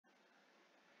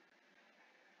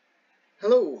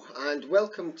Hello and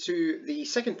welcome to the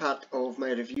second part of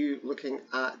my review looking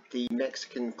at the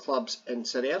Mexican clubs in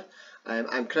Sorare.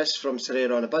 I'm Chris from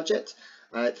Sorare on a Budget.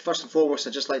 First and foremost,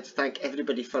 I'd just like to thank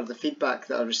everybody for the feedback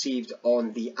that I received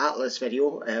on the Atlas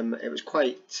video. It was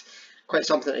quite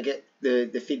something to get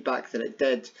the feedback that it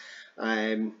did,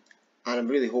 and I'm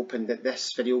really hoping that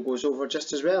this video goes over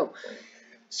just as well.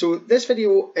 So this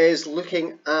video is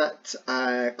looking at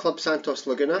Club Santos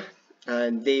Laguna,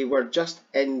 and they were just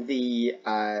in the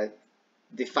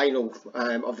final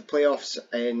of the playoffs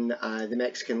in the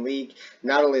Mexican League.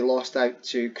 Narrowly lost out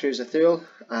to Cruz Azul,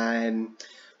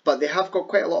 but they have got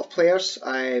quite a lot of players,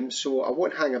 so I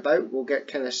won't hang about. We'll get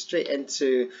kind of straight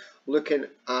into looking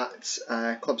at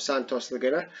Club Santos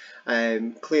Laguna.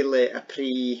 Clearly a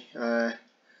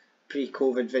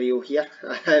pre-COVID video here.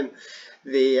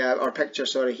 Our picture,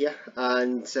 sorry, here,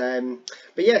 and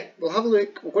but yeah, we'll have a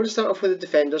look. We're going to start off with the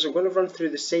defenders. I'm going to run through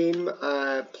the same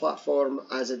platform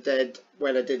as I did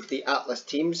when I did the Atlas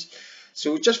teams.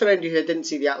 So just for anybody who didn't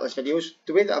see the Atlas videos,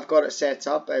 the way that I've got it set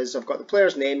up is I've got the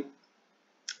player's name.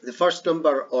 The first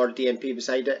number or DMP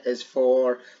beside it is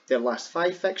for their last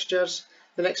 5 fixtures.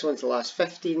 The next one's the last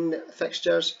 15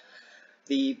 fixtures.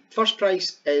 The first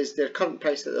price is their current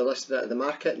price that they're listed at the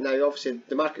market. Now, obviously,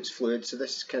 the market's fluid, so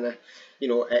this is kind of, it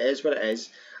is what it is.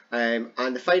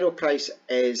 And the final price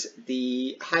is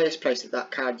the highest price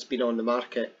that card's been on the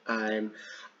market. I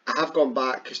have gone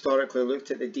back historically,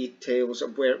 looked at the details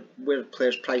of where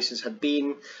players' prices had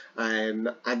been,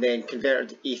 and then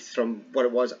converted ETH from what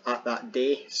it was at that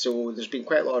day. So there's been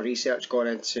quite a lot of research gone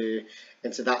into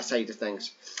that side of things.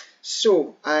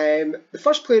 So the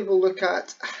first player we'll look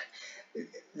at.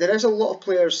 There is a lot of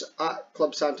players at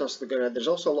Club Santos Laguna. There's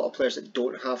also a lot of players that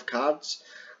don't have cards.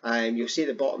 You'll see at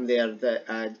the bottom there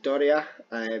that Doria,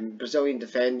 Brazilian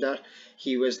defender,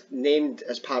 he was named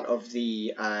as part of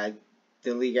the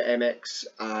Liga MX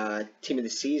team of the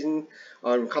season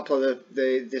on a couple of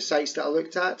the sites that I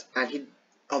looked at, and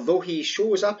although he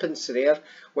shows up in Sorare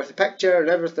with a picture and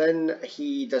everything,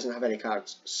 he doesn't have any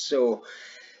cards. So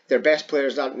their best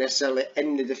players aren't necessarily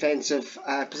in the defensive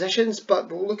positions,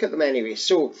 but we'll look at them anyway.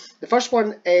 So the first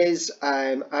one is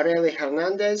Areli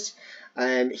Hernandez.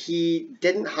 He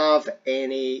didn't have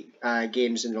any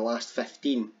games in the last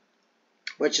 15,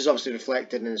 which is obviously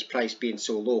reflected in his price being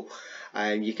so low.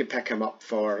 You could pick him up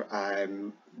for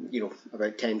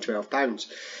about £10–12.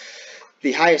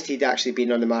 The highest he'd actually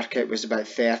been on the market was about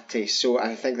 30, so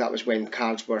I think that was when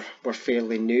cards were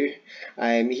fairly new.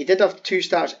 He did have 2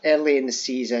 starts early in the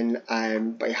season,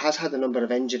 but he has had a number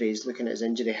of injuries, looking at his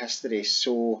injury history.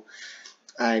 So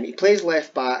he plays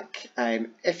left back.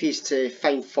 If he's to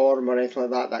find form or anything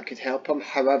like that, that could help him.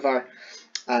 However,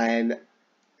 in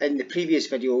the previous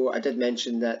video I did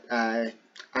mention that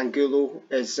Angulo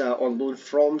is on loan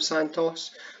from Santos,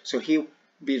 so he'll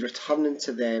be returning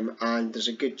to them, and there's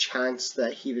a good chance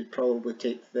that he would probably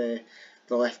take the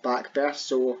left back berth.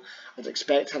 So I'd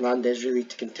expect Hernandez really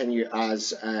to continue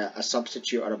as a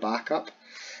substitute or a backup.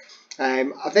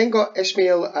 I've then got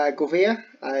Ismail Govea.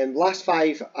 Last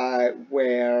 5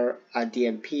 were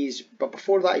DMPs, but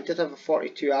before that he did have a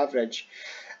 42 average.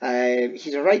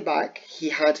 He's a right back. He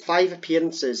had 5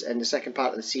 appearances in the second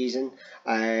part of the season,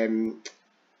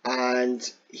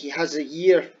 and he has a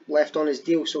year left on his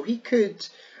deal, so he could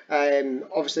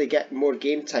obviously get more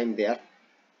game time there.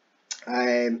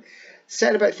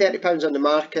 Setting about £30 on the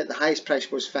market, the highest price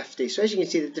was 50. So as you can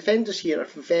see, the defenders here are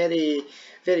very,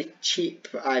 very cheap,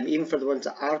 even for the ones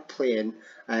that are playing,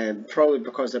 probably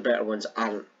because the better ones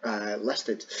aren't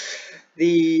listed.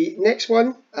 The next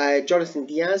one, Jonathan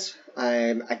Diaz,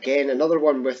 again another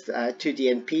one with 2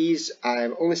 DNPs,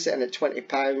 only sitting at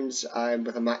 £20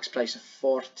 with a max price of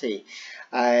 40.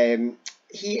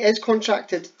 He is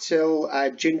contracted till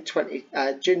June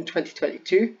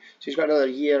 2022, so he's got another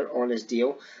year on his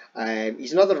deal.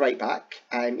 He's another right back.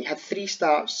 He had 3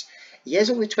 starts. He is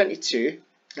only 22,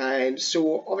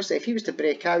 so obviously if he was to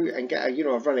break out and get a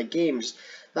run of games,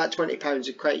 that £20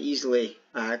 would quite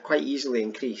easily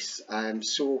increase.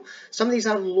 So some of these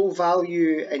are low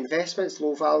value investments,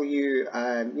 low value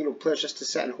players just to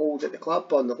sit and hold at the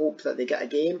club on the hope that they get a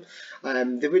game.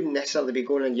 They wouldn't necessarily be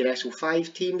going on your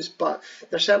SO5 teams, but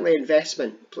there's certainly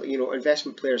investment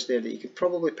players there that you could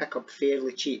probably pick up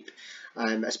fairly cheap.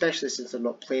 Especially since they're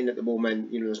not playing at the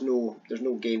moment. There's no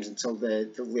games until the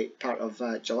late part of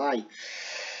July.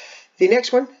 The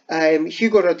next one,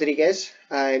 Hugo Rodriguez.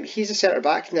 He's a centre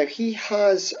back. Now he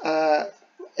has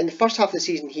in the first half of the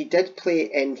season he did play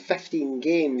in 15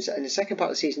 games. In the second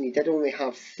part of the season he did only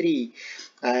have 3.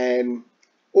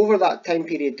 Over that time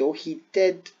period though, he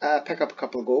did pick up a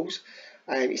couple of goals.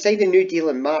 He signed a new deal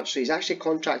in March, so he's actually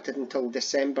contracted until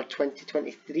December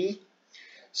 2023.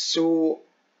 So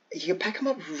you can pick him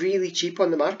up really cheap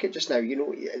on the market just now. You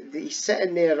know, he's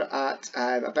sitting there at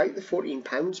about the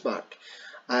 £14 mark.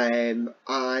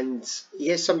 And he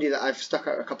is somebody that I've stuck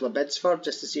out a couple of bids for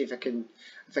just to see if I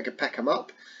could pick him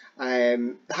up.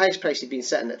 The highest price he'd been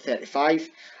sitting at 35.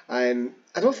 I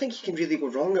don't think you can really go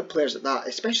wrong at players like that,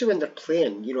 especially when they're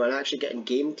playing, you know, and actually getting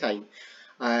game time.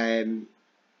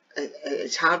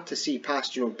 It's hard to see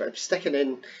past, you know, but sticking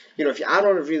in, you know, if you are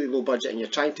on a really low budget and you're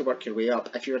trying to work your way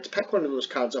up, if you were to pick one of those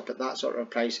cards up at that sort of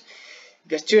price, you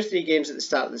get 2 or 3 games at the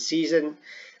start of the season,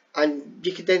 and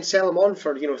you could then sell them on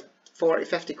for, you know, 40,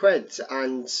 50 quid,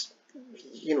 and,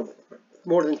 you know,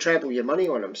 more than treble your money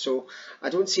on them. So I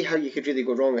don't see how you could really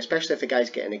go wrong, especially if a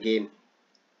guy's getting a game.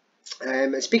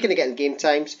 And speaking of getting game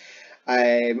times,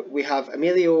 we have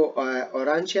Emilio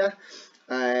Orangia.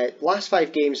 Last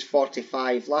 5 games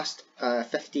 45, last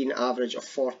 15 average of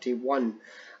 41.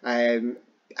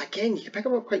 Again, you can pick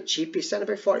him up quite cheap. He's sitting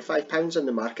about £45 on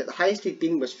the market. The highest he'd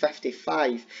been was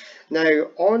 55. Now,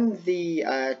 on the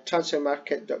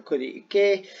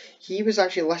transfermarket.co.uk, he was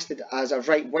actually listed as a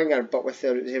right winger, but with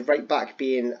the right back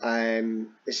being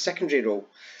his secondary role.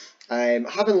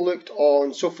 Having looked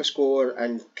on SofaScore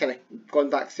and kind of gone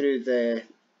back through the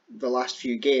last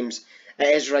few games, it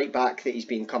is right back that he's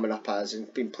been coming up as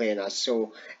and been playing as,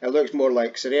 so it looks more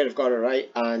like Sorare have got it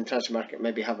right and Transfermarkt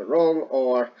maybe have it wrong,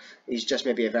 or he's just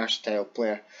maybe a versatile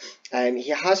player. He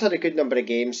has had a good number of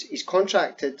games. He's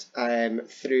contracted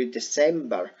through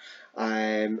December,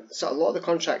 so a lot of the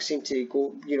contracts seem to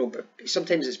go, you know, but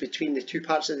sometimes it's between the 2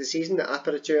 parts of the season, the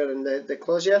Aperture and the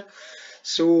Closier,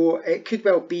 so it could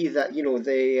well be that, you know,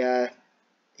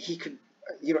 he could,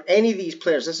 you know, any of these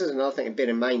players, this is another thing to bear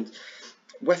in mind,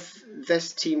 with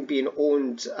this team being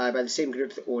owned by the same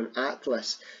group that own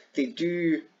Atlas, they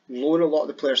do loan a lot of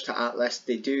the players to Atlas.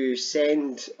 They do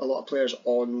send a lot of players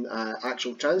on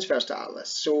actual transfers to Atlas.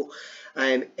 So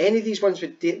any of these ones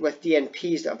with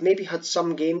DNPs that have maybe had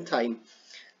some game time,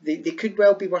 they could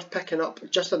well be worth picking up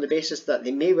just on the basis that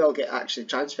they may well get actually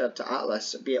transferred to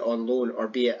Atlas, be it on loan or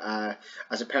be it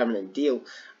as a permanent deal.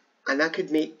 And that could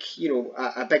make, you know,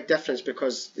 a big difference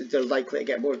because they're likely to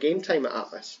get more game time at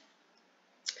Atlas.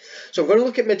 So I'm going to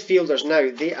look at midfielders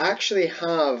now. They actually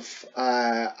have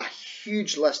a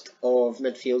huge list of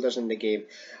midfielders in the game.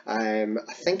 I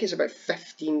think it's about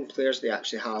 15 players they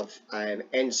actually have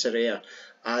in Sorare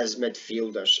as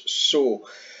midfielders. So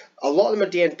a lot of them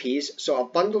are DNPs. So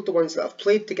I've bundled the ones that have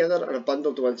played together and I've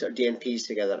bundled the ones that are DNPs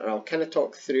together. And I'll kind of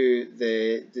talk through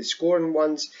the scoring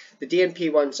ones. The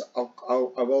DNP ones I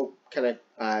will kind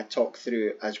of talk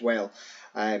through as well,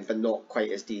 but not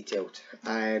quite as detailed.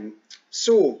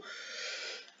 So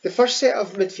the first set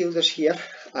of midfielders here,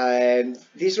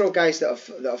 these are all guys that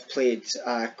have played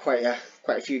quite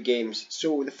a few games.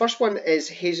 So the first one is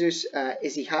Jesus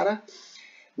Izihara.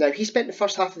 Now he spent the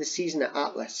first half of the season at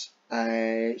Atlas.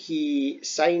 He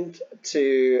signed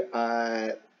to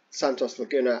Santos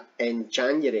Laguna in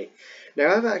January.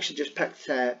 Now I've actually just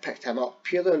picked him up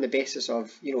purely on the basis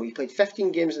of, you know, he played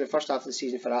 15 games in the first half of the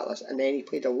season for Atlas, and then he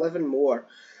played 11 more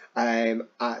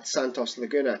at Santos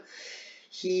Laguna.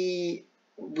 He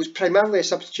was primarily a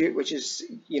substitute, which is,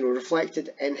 you know,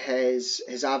 reflected in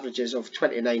his averages of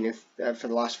 29 for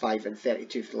the last 5 and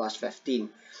 32 for the last 15.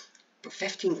 But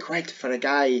 15 quid for a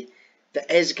guy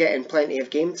that is getting plenty of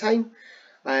game time.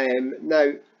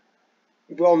 Now,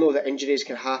 we all know that injuries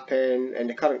can happen in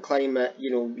the current climate.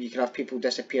 You know, you can have people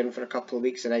disappearing for a couple of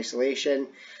weeks in isolation,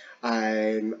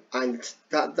 and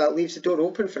that leaves the door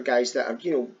open for guys that are,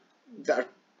 you know, that are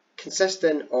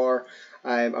consistent or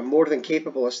are more than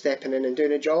capable of stepping in and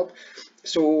doing a job.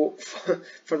 So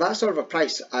for that sort of a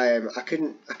price, I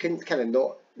couldn't kind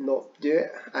of not do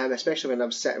it, especially when I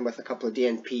was sitting with a couple of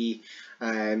DNP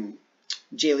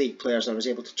J League players, and I was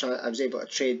able to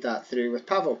trade that through with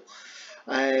Pavel.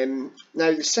 Now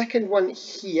the second one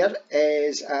here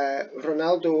is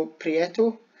Ronaldo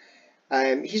Prieto.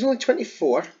 He's only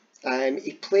 24.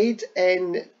 He played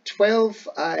in 12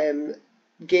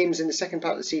 games in the second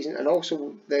part of the season, and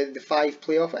also the 5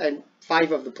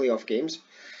 of the playoff games.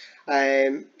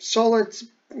 Solid,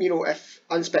 you know, if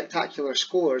unspectacular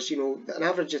scores. You know, an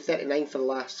average of 39 for the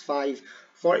last 5,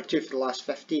 42 for the last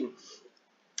 15.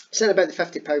 Sitting about the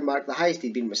 £50 mark. The highest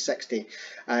he'd been was 60.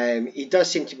 He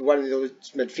does seem to be one of those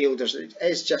midfielders that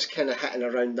is just kind of hitting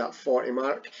around that 40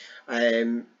 mark.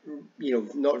 You know,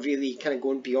 not really kind of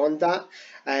going beyond that.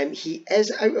 He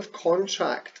is out of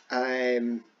contract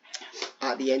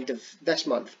at the end of this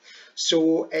month,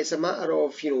 so it's a matter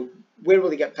of, you know, where will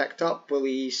he get picked up? Will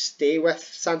he stay with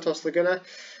Santos Laguna?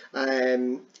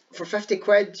 For 50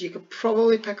 quid, you could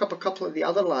probably pick up a couple of the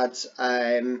other lads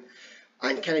and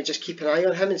kind of just keep an eye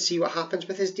on him and see what happens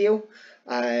with his deal.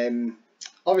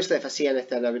 Obviously, if I see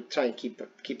anything, I would try and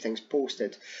keep things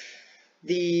posted.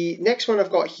 The next one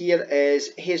I've got here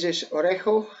is Jesus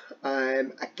Orejo.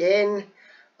 Again,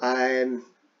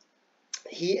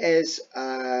 he is,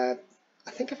 I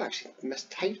think I've actually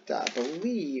mistyped that. I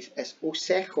believe it's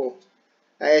Osejo.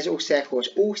 It is Osejo. It's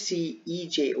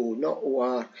O-C-E-J-O, not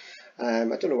O-R. I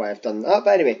don't know why I've done that,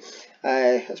 but anyway,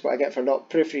 that's what I get for not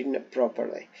proofreading it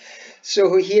properly.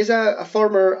 So he is a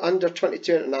former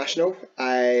under-22 international.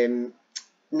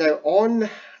 Now on,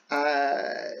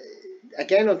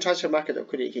 again on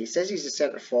transfermarket.co.uk, he says he's a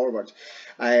centre forward.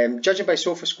 Judging by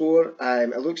SofaScore,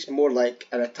 it looks more like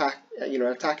an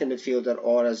attacking midfielder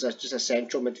or as just a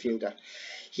central midfielder.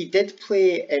 He did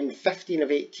play in 15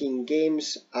 of 18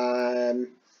 games and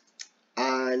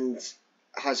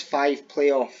has 5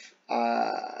 playoff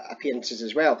appearances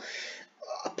as well.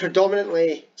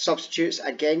 Predominantly substitutes.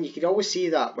 Again, you can always see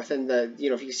that within the,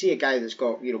 if you see a guy that's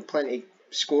got, plenty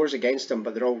scores against them,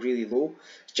 but they're all really low,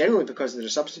 it's generally because they're a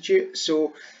substitute.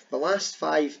 So the last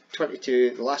 5,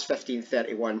 22, the last 15,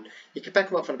 31, you can pick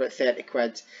them up for about 30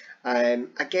 quid.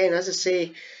 Again, as I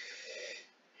say,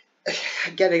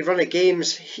 get a run of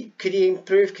games, could he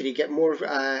improve? Could he get more,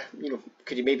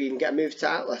 could he maybe even get a move to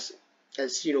Atlas?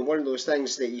 It's one of those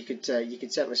things that you could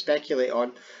certainly speculate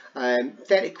on.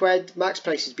 30 quid, max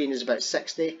price has been is about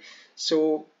 60,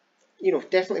 so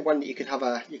definitely one that you could have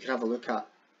a look at.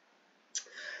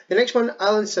 The next one,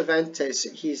 Alan Cervantes,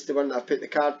 he's the one that I've put the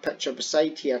card picture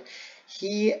beside here.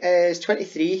 He is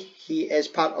 23, he is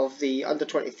part of the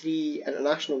under-23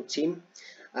 international team.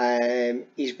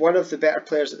 He's one of the better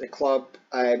players at the club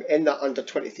in that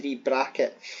under-23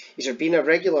 bracket. He's been a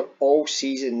regular all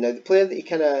season. Now the player that he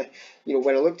kind of,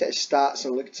 when I looked at his stats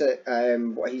and looked at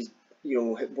what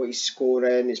he's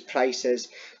scoring, his prices,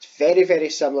 it's very, very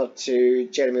similar to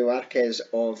Jeremy Marquez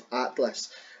of Atlas.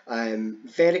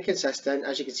 Very consistent,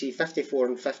 as you can see, 54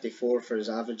 and 54 for his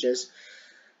averages.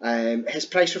 His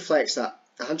price reflects that,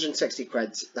 160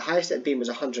 quid. The highest it had been was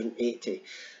 180.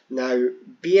 Now,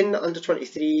 being under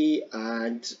 23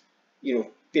 and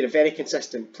being a very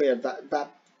consistent player,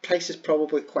 that price is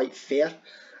probably quite fair.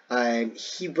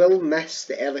 He will miss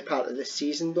the early part of this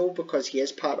season though, because he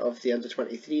is part of the under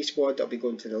 23 squad that will be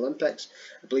going to the Olympics.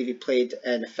 I believe he played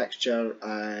in a fixture,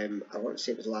 I want to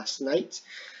say it was last night.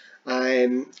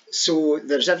 So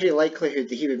there's every likelihood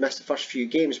that he would miss the first few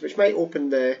games, which might open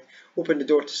the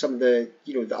door to some of the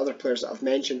the other players that I've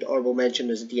mentioned or will mention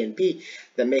as a DNP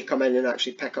that may come in and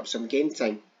actually pick up some game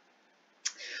time.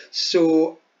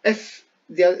 So if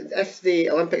the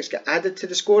Olympics get added to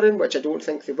the scoring, which I don't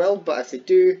think they will, but if they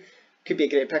do, could be a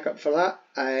great pickup for that.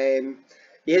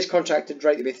 He is contracted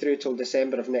right the way through till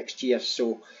December of next year,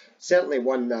 so certainly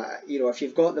one that if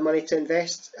you've got the money to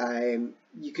invest,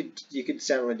 you could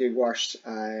certainly do worse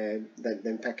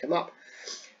than pick him up.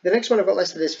 The next one I've got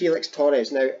listed is Felix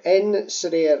Torres. Now in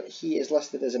Sorare he is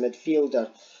listed as a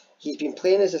midfielder. He's been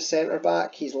playing as a centre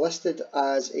back. He's listed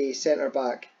as a centre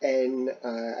back in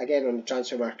again on the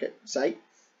transfer market site,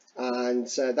 and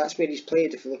that's where he's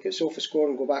played. If you look at SofaScore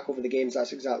and go back over the games,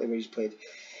 that's exactly where he's played.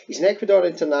 He's an Ecuador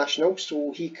international,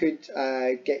 so he could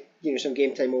get some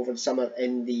game time over the summer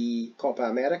in the Copa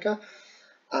America,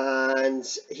 and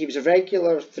he was a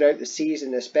regular throughout the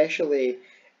season, especially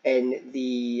in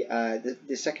the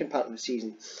second part of the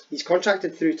season. He's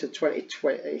contracted through to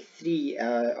 2023,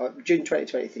 June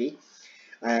 2023.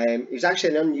 He was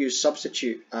actually an unused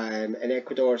substitute in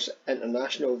Ecuador's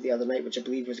international the other night, which I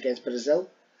believe was against Brazil.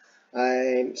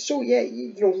 So yeah,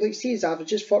 see his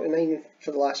averages, 49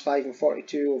 for the last 5 and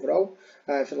 42 overall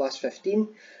for the last 15.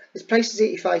 His price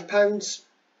is £85.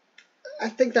 I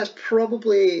think that's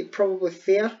probably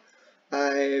fair.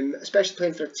 Especially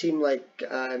playing for a team like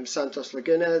Santos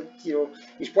Laguna.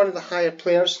 He's one of the higher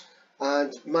players,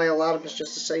 and my alarm has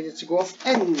just decided to go off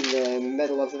in the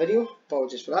middle of the video.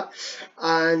 Apologies for that.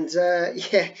 And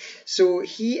yeah, so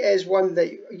he is one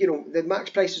that the max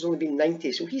price has only been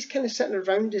 90, so he's kind of sitting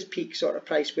around his peak sort of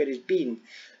price where he's been.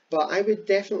 But I would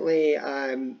definitely,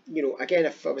 again,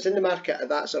 if I was in the market at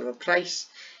that sort of a price,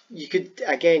 you could,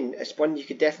 again, it's one you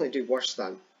could definitely do worse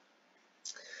than.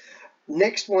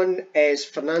 Next one is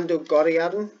Fernando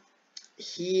Gorriarán.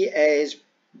 I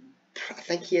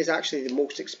think he is actually the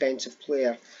most expensive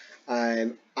player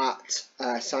at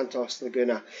Santos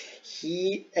Laguna.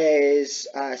 He is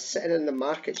sitting in the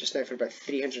market just now for about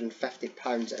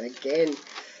 £350, and again,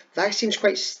 that seems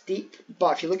quite steep,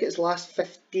 but if you look at his last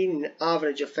 15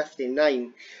 average of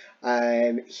 59,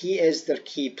 he is their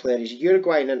key player. He's a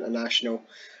Uruguayan international.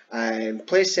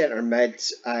 Plays centre mid,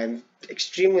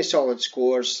 extremely solid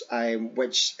scores,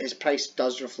 which his price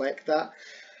does reflect that.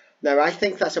 Now, I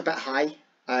think that's a bit high,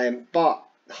 but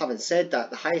having said that,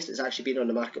 the highest it's actually been on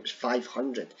the market was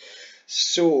 500.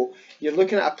 So you're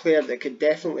looking at a player that could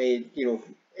definitely,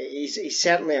 he's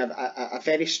certainly a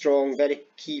very strong, very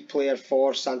key player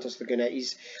for Santos Laguna.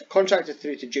 He's contracted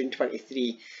through to June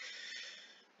 23.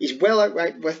 He's well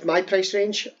outright with my price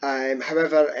range.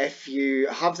 However, if you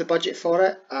have the budget for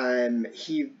it,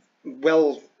 he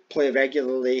will play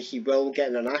regularly. He will get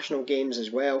international games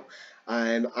as well.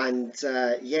 Yeah,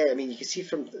 I mean, you can see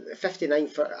from 59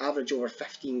 for average over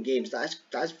 15 games.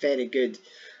 That's very good.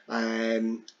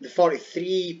 The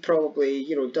 43 probably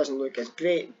doesn't look as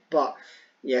great, but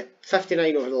yeah,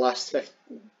 59 over the last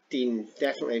 15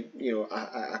 definitely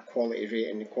a quality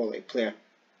rating, a quality player.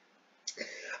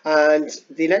 And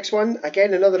the next one,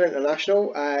 again, another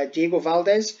international, Diego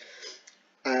Valdez.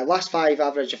 Last 5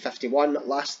 average of 51,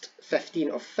 last 15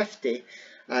 of 50.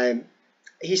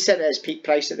 He's sitting at his peak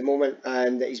price at the moment,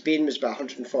 and his bane was about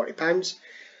 £140.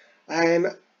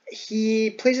 He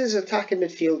plays as an attacking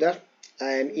midfielder.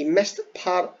 He missed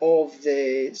part of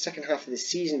the second half of the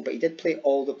season, but he did play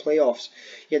all the playoffs.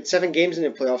 He had 7 games in the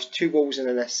playoffs, 2 goals and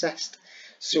an assist.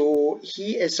 So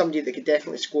he is somebody that could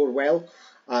definitely score well.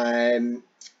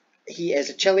 He is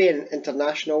a Chilean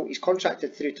international. He's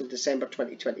contracted through till December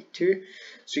 2022,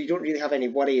 so you don't really have any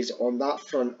worries on that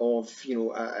front of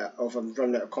of him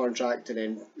running out of contract and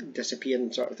then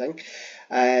disappearing sort of thing.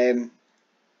 A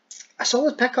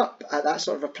solid pickup at that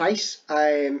sort of a price.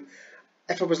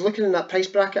 If I was looking in that price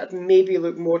bracket, I'd maybe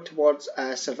look more towards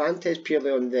Cervantes,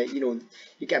 purely on the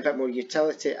you get a bit more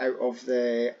utility out of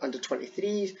the under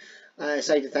 23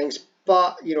 side of things.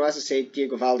 But as I say,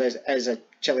 Diego Valdez is a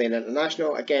Chilean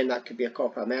international. Again, that could be a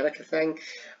Copa America thing,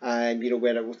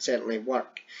 where it would certainly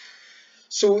work.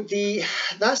 So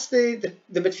that's the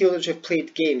midfielders who've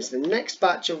played games. The next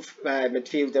batch of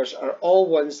midfielders are all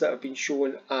ones that have been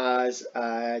shown as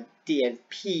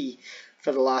DNP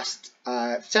for the last,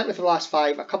 certainly for the last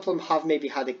 5. A couple of them have maybe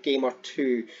had a game or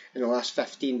 2 in the last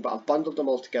 15, but I've bundled them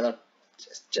all together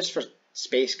just for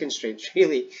space constraints,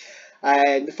 really.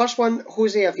 The first one,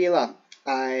 Jose Avila,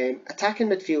 attacking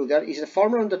midfielder. He's a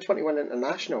former under-21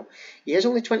 international. He is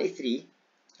only 23.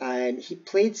 He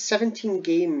played 17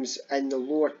 games in the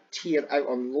lower tier out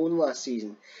on loan last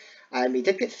season. He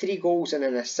did get 3 goals and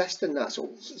an assist in that, so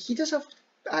he does have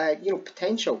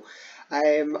potential.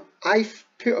 I've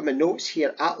put on my notes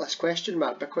here Atlas question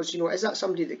mark, because is that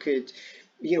somebody that could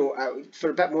for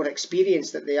a bit more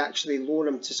experience, that they actually loan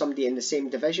him to somebody in the same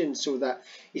division, so that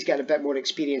he's getting a bit more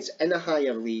experience in a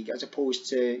higher league as opposed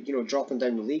to dropping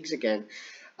down the leagues again.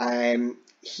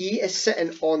 He is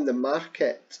sitting on the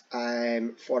market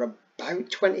for about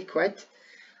 20 quid.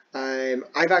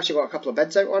 I've actually got a couple of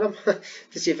bids out on him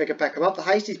to see if I can pick him up. The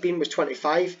highest he's been was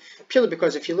 25, purely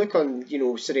because if you look on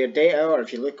Sorare data, or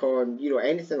if you look on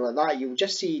anything like that, you'll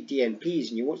just see DNPs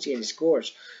and you won't see any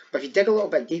scores. But if you dig a little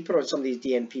bit deeper on some of these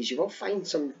DNPs, you will find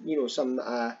some some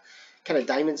kind of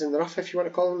diamonds in the rough, if you want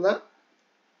to call them that.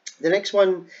 The next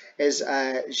one is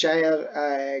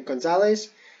Jair Gonzalez.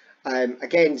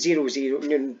 Again,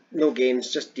 0-0, no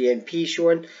games, just DNP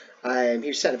showing. He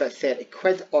was sitting about 30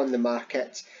 quid on the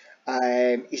market.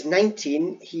 He's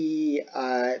 19. He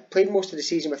played most of the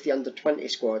season with the under-20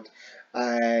 squad.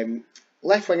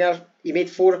 Left winger, he made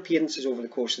 4 appearances over the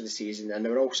course of the season, and they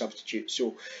were all substitutes.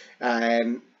 So,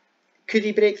 could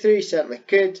he break through? He certainly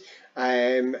could.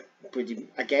 Could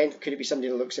it be somebody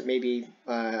that looks at maybe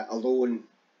a loan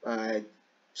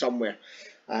somewhere?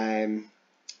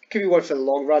 Could be one for the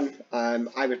long run.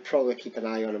 I would probably keep an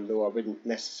eye on him, though. I wouldn't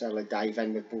necessarily dive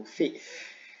in with both feet.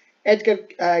 Edgar,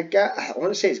 I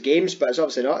want to say it's games, but it's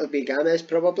obviously not. It'll be Games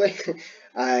probably.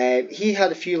 He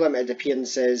had a few limited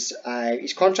appearances.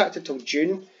 He's contracted till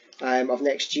June of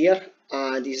next year,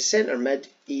 and he's a centre mid.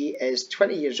 He is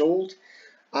 20 years old,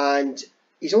 and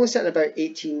he's only sitting about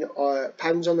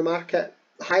 £18 on the market.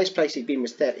 The highest price he'd been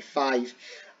was 35.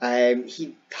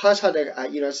 He has had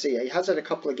he has had a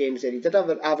couple of games there. He did have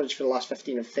an average for the last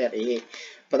 15 of 38,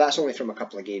 but that's only from a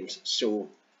couple of games, so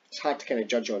it's hard to kind of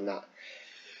judge on that.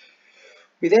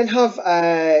 We then have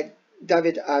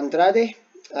David Andrade.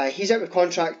 He's out of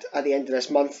contract at the end of this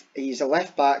month. He's a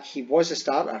left back. He was a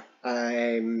starter,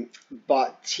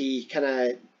 but he kind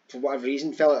of, for whatever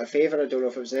reason, fell out of favour. I don't know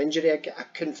if it was an injury. I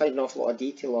couldn't find an awful lot of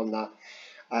detail on that.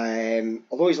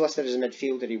 Although he's listed as a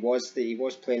midfielder, he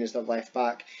was playing as the left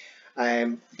back.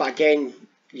 But again,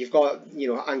 you've got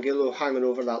Angulo hanging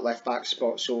over that left back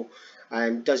spot. So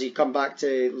does he come back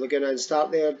to Laguna and start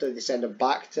there? Do they send him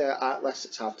back to Atlas?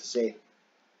 It's hard to say.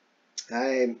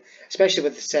 Especially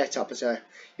with the setup as a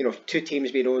two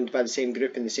teams being owned by the same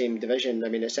group in the same division. I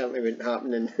mean, it certainly wouldn't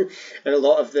happen in, in a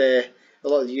lot of the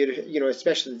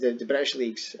especially the British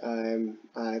leagues, and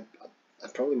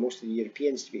probably most of the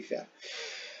Europeans, to be fair.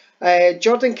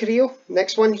 Jordan Carrillo,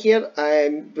 next one here,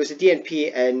 was a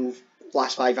DNP in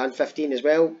last 5 and 15 as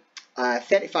well.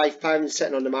 £35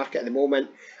 sitting on the market at the moment,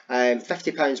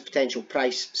 £50 potential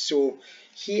price. So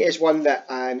he is one that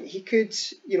he could,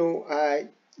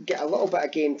 get a little bit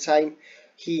of game time.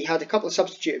 He had a couple of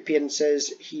substitute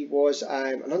appearances. He was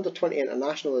an under-20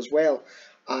 international as well,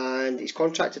 and he's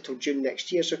contracted till June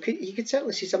next year. So he could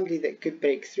certainly see somebody that could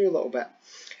break through a little bit.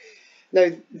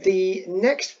 Now, the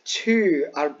next two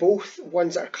are both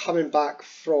ones that are coming back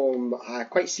from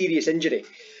quite serious injury.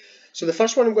 So the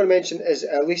first one I'm going to mention is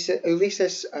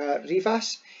Ulises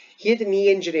Rivas. He had a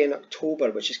knee injury in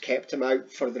October, which has kept him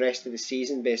out for the rest of the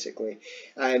season, basically.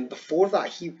 Before that,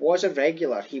 he was a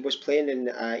regular. He was playing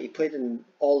he played in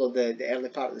all of the early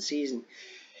part of the season.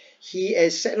 He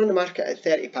is sitting on the market at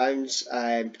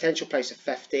 £30, potential price of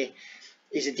 50.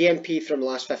 He's a DMP from the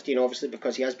last 15, obviously,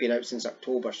 because he has been out since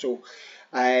October. So,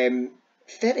 30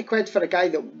 quid for a guy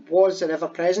that was an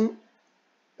ever-present.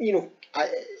 You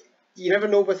never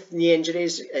know with knee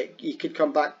injuries. He could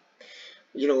come back,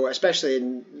 especially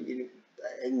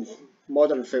in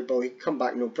modern football, he can come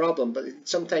back no problem. But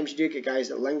sometimes you do get guys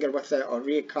that linger with it or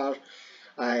reoccur.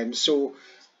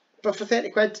 But for 30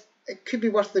 quid, it could be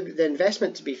worth the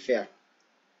investment, to be fair.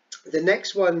 The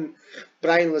next one,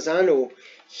 Brian Lozano,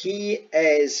 he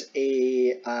is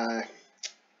a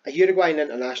Uruguayan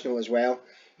international as well.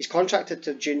 He's contracted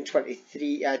to June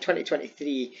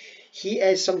 2023. He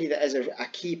is somebody that is a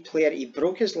key player. He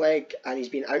broke his leg and he's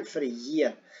been out for a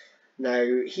year. Now,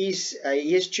 he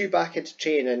is due back into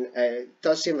training. It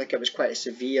does seem like it was quite a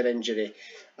severe injury.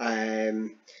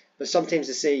 But sometimes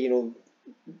they say,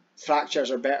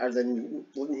 fractures are better than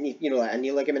like a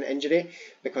knee ligament injury,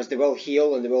 because they will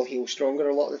heal and they will heal stronger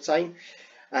a lot of the time.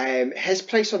 His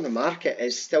price on the market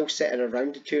is still sitting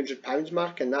around the £200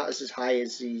 mark, and that is as high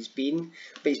as he's been,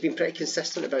 but he's been pretty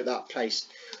consistent about that price.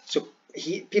 So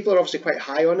people are obviously quite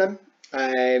high on him,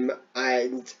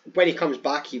 and when he comes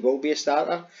back he will be a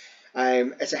starter.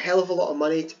 It's a hell of a lot of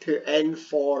money to put in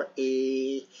for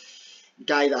a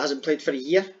guy that hasn't played for a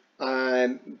year,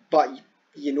 but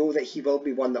you know that he will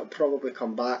be one that will probably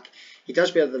come back. He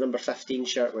does wear the number 15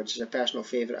 shirt, which is a personal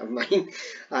favourite of mine.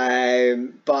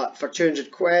 But for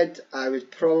 200 quid, I would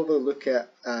probably look at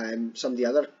some of the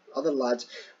other lads.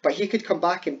 But he could come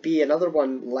back and be another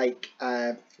one like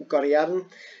Goriaran,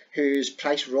 whose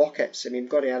price rockets. I mean,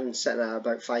 Goriaran's sitting at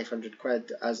about 500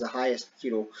 quid as the highest,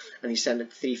 and he's sitting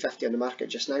at 350 on the market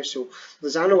just now. So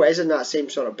Lozano is in that same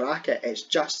sort of bracket. It's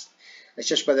just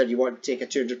whether you want to take a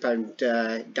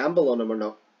 £200 gamble on him or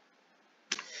not.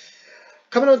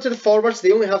 Coming on to the forwards,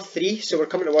 they only have 3, so we're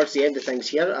coming towards the end of things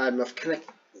here. I've kind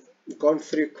of gone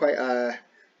through quite a,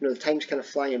 the time's kind of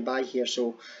flying by here,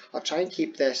 so I'll try and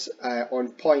keep this on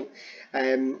point.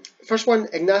 First one,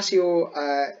 Ignacio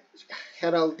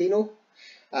Geraldino.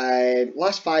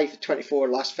 Last 5, 24,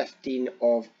 last 15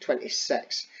 of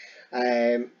 26.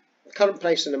 Current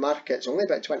price on the market is only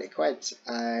about 20 quid,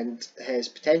 and his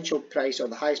potential price, or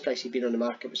the highest price he'd been on the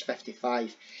market, was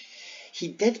 55. He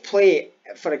did play,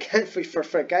 for a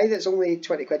guy that's only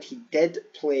 20 quid, he did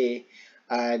play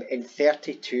in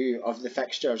 32 of the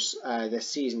fixtures this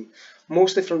season,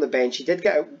 mostly from the bench.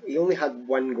 He only had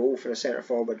 1 goal for a centre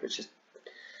forward, which is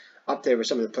up there with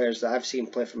some of the players that I've seen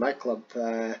play for my club.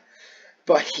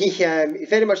 But he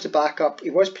very much the backup. He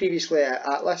was previously at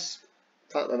Atlas,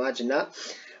 can't imagine that.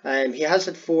 He has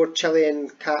had 4 Chilean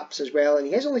caps as well, and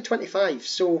he is only 25.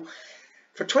 So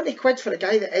for 20 quid for a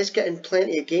guy that is getting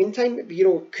plenty of game time,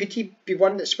 could he be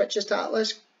one that switches to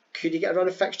Atlas? Could he get a run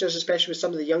of fixtures, especially with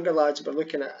some of the younger lads that we're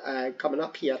looking at coming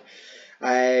up here?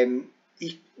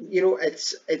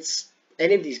 It's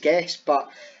anybody's guess,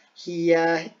 but he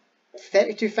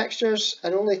 32 fixtures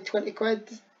and only 20 quid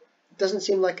doesn't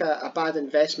seem like a bad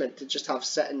investment to just have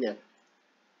sitting there.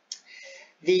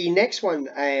 The next one,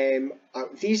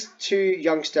 these 2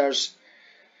 youngsters,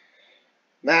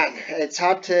 man, it's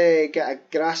hard to get a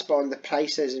grasp on the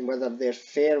prices and whether they're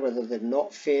fair, whether they're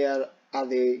not fair. Are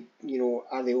they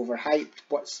overhyped?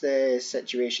 What's the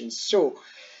situation? So,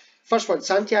 first one,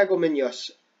 Santiago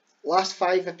Munoz. Last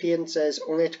 5 appearances,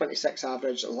 only a 26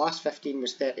 average. The last 15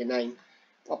 was 39.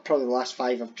 Well, probably the last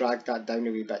 5 have dragged that down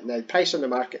a wee bit. Now, price on the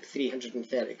market,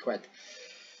 330 quid.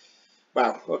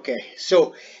 Wow, okay.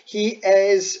 So, he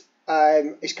is,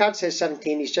 his card says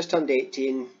 17, he's just turned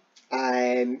 18.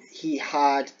 He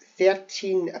had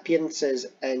 13 appearances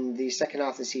in the second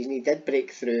half of the season. He did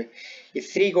break through. He had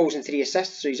 3 goals and 3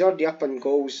 assists, so he's already up on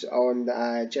goals on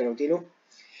Geraldino.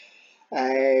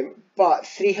 But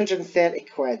 330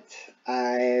 quid.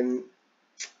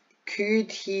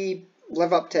 Could he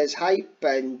live up to his hype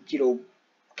and, you know,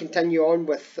 continue on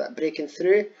with breaking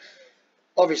through?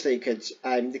 Obviously he could.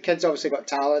 The kid's obviously got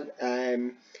talent.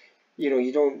 You know,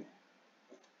 you don't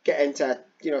get into a,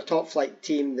 you know, top flight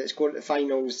team that's going to the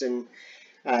finals and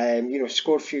you know,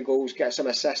 score a few goals, get some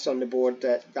assists on the board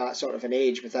at that sort of an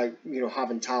age without, you know,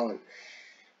 having talent.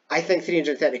 I think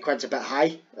 330 quid's a bit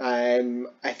high.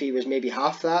 If he was maybe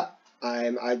half that,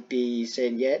 I'd be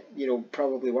saying, yeah, you know,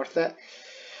 probably worth it.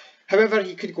 However,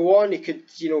 he could go on, he could,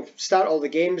 you know, start all the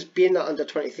games, be in that under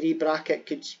 23 bracket,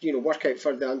 could, you know, work out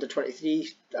for the under 23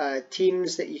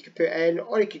 teams that you could put in,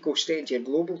 or he could go straight into your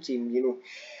global team, you know.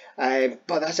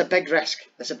 But that's a big risk.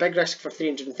 It's a big risk for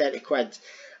 330 quid.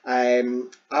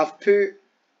 I've put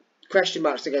question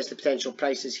marks against the potential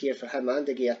prices here for him and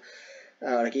Aguirre,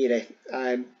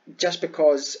 just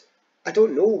because I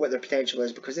don't know what their potential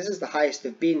is, because this is the highest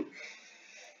they've been,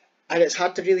 and it's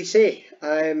hard to really say.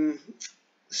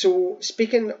 So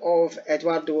speaking of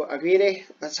Eduardo Aguirre,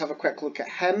 let's have a quick look at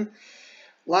him.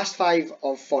 Last 5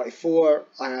 of 44,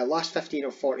 last 15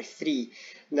 of 43.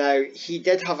 Now, he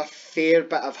did have a fair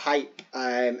bit of hype,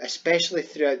 especially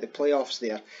throughout the playoffs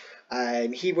there.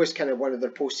 He was kind of one of their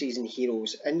postseason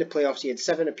heroes. In the playoffs, he had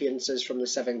 7 appearances from the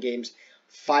 7 games,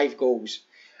 5 goals.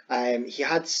 He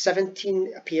had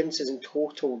 17 appearances in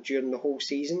total during the whole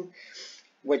season,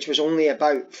 which was only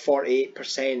about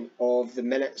 48% of the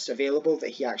minutes available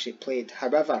that he actually played.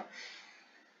 However,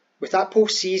 with that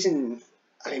postseason,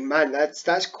 I mean, man,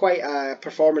 that's quite a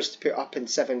performance to put up in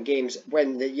 7 games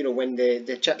when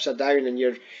the chips are down and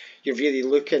you're really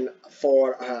looking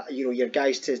for you know, your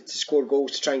guys to score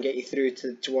goals to try and get you through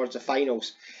towards the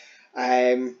finals.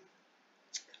 At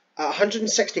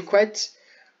 160 quid,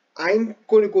 I'm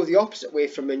going to go the opposite way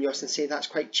from Munoz and say that's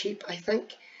quite cheap, I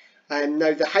think.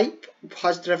 Now, the hype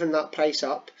has driven that price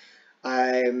up,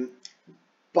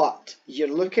 but you're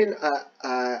looking at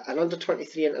an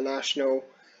under-23 international.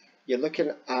 You're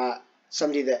looking at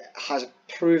somebody that has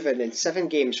proven in 7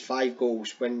 games 5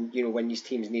 goals when these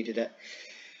teams needed it.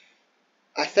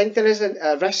 I think there is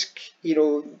a risk. You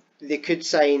know, they could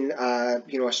sign a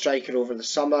striker over the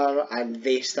summer and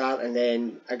they start, and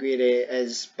then Aguirre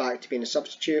is back to being a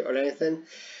substitute or anything.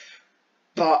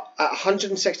 But at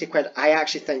 160 quid, I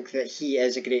actually think that he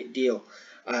is a great deal.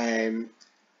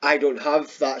 I don't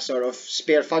have that sort of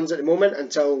spare funds at the moment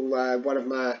until one of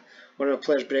my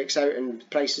players breaks out and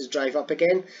prices drive up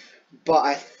again.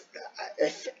 But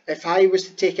if I was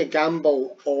to take a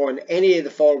gamble on any of the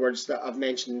forwards that I've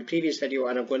mentioned in the previous video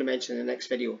and I'm going to mention in the next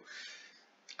video,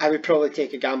 I would probably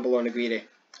take a gamble on Aguirre.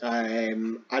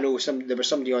 I know there was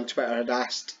somebody on Twitter had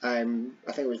asked, I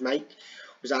think it was Mike,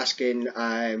 was asking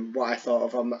what I thought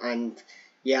of him, and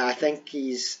yeah, I think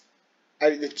he's,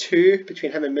 out of the two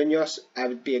between him and Munoz, I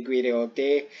would be Aguirre all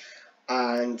day,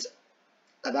 and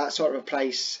at that sort of a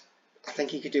price, I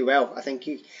think he could do well. I think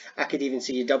I could even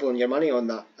see you doubling your money on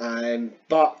that.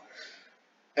 But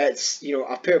it's, you know,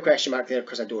 I've put a question mark there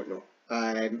because I don't know.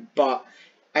 But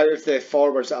out of the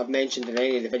forwards that I've mentioned in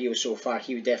any of the videos so far,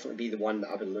 he would definitely be the one that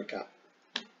I would look at.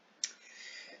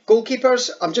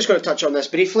 Goalkeepers, I'm just going to touch on this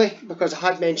briefly because I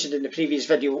had mentioned in the previous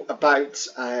video about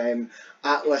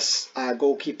Atlas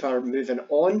goalkeeper moving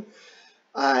on.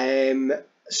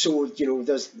 So, you know,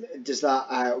 does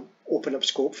that open up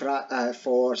scope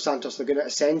for Santos Laguna to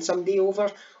send somebody over,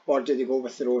 or do they go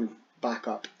with their own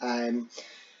backup?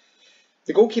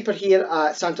 The goalkeeper here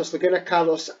at Santos Laguna,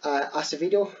 Carlos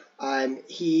Acevedo,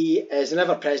 he is an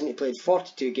ever-present. He played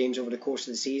 42 games over the course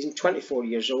of the season, 24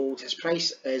 years old. His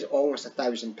price is almost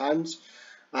 £1,000,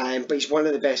 but he's one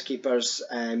of the best keepers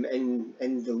in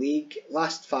the league.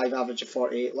 Last 5 average of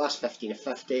 48, last 15 of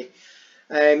 50.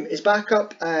 His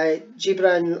backup,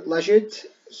 Gibran Lajoud,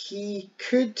 he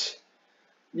could,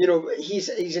 you know,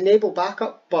 he's an able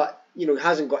backup, but, you know, he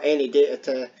hasn't got any data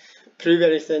to prove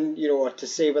anything, you know, or to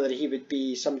say whether he would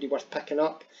be somebody worth picking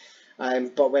up.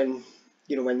 But when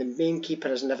the main keeper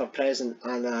is never present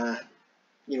and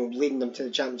you know, leading them to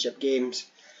the championship games,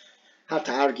 hard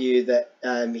to argue that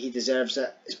he deserves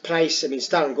it. His price, I mean,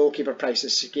 starting goalkeeper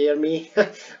prices scare me,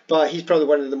 but he's probably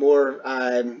one of the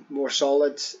more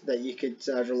solid that you could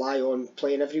rely on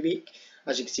playing every week.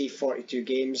 As you can see, 42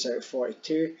 games out of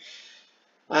 42.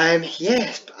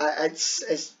 Yeah,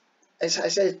 it's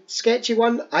a sketchy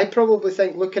one. I probably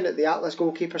think, looking at the Atlas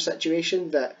goalkeeper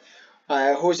situation, that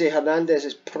Jose Hernandez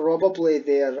is probably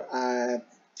their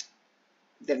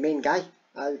main guy.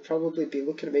 I'd probably be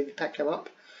looking to maybe pick him up.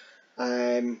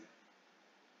 So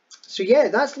yeah,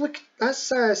 that's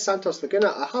Santos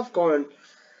Laguna. I have gone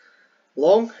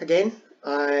long again.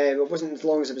 It wasn't as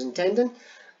long as I was intending.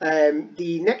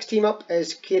 The next team up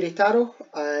is Querétaro.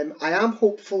 I am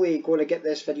hopefully going to get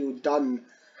this video done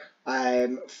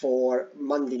for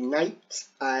Monday night.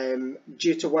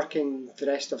 Due to working the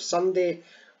rest of Sunday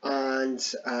and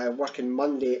working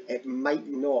Monday, it might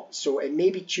not. So it may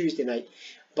be Tuesday night,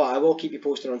 but I will keep you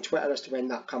posted on Twitter as to when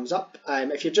that comes up.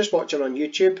 If you're just watching on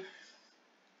YouTube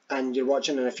and you're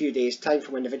watching in a few days' time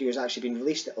from when the video has actually been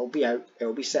released, it'll be out.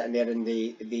 It'll be sitting there in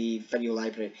the video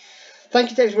library. Thank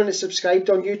you to everyone that's subscribed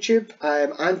on YouTube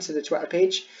and to the Twitter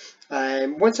page.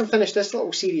 Once I'm finished this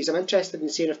little series, I'm interested in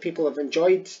seeing if people have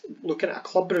enjoyed looking at a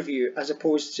club review as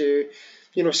opposed to,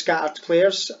 you know, scattered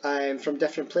players from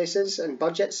different places and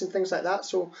budgets and things like that.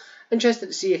 So interested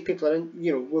to see if people are,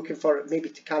 you know, looking for maybe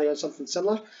to carry on something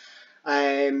similar.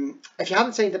 If you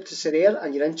haven't signed up to Sorare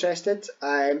and you're interested,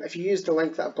 if you use the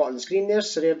link that I've got on the screen there,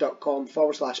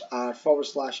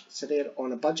 sorare.com/r/Sorare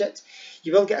on a budget,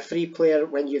 you will get a free player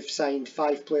when you've signed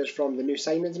 5 players from the new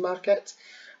signings market.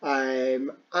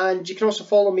 And you can also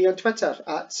follow me on Twitter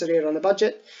at Sorare on a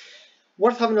budget.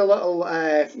 Worth having a little,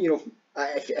 you know,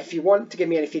 if you want to give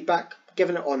me any feedback,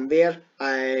 giving it on there,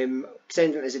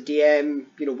 send it as a DM,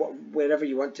 you know, wherever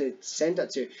you want to send it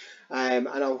to, and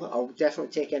I'll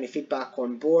definitely take any feedback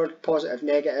on board, positive,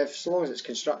 negative, so long as it's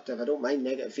constructive. I don't mind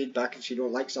negative feedback if you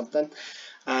don't like something.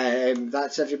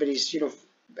 That's everybody's, you know,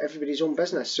 everybody's own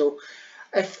business. So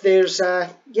if there's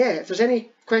if there's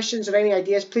any questions or any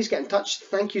ideas, please get in touch.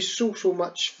 Thank you so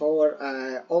much for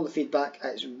all the feedback.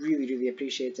 It's really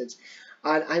appreciated,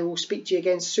 and I will speak to you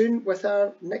again soon with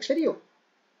our next video.